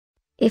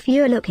If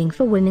you're looking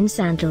for women's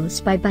sandals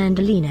by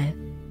Bandolino,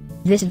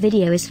 this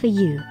video is for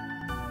you.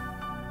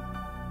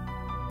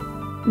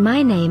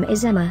 My name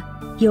is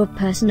Emma, your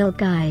personal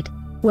guide.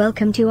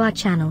 Welcome to our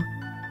channel.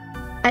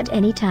 At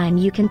any time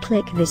you can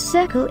click this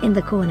circle in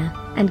the corner,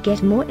 and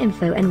get more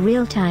info and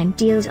real-time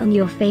deals on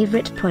your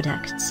favorite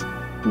products.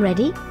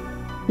 Ready?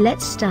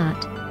 Let's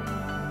start.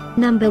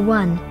 Number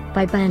 1,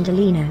 by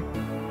Bandolino.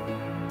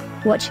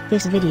 Watch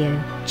this video,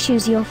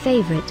 choose your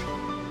favorite.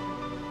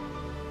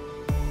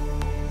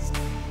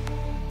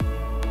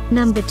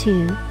 Number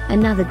 2,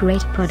 another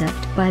great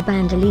product by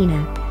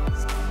Bandolino.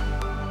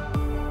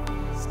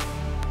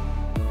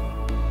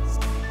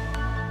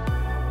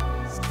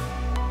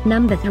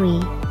 Number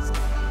 3.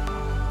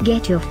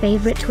 Get your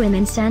favorite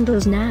women's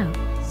sandals now.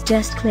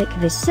 Just click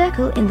this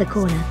circle in the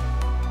corner.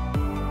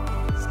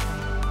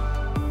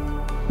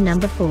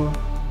 Number 4.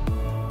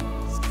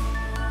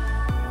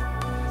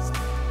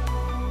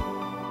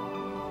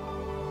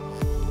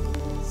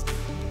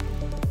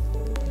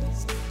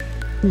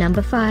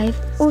 Number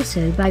 5,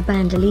 also by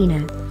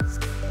Bandolino.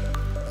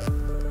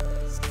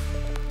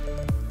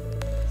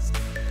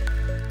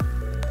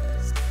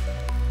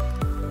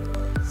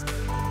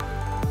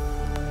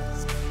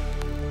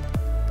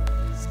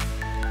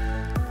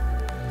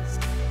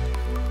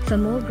 For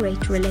more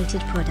great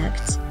related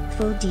products,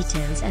 full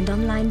details and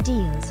online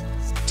deals,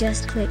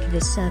 just click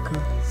this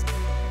circle.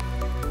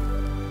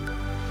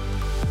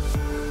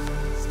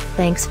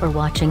 Thanks for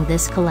watching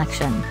this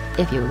collection.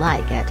 If you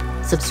like it,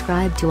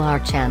 subscribe to our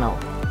channel.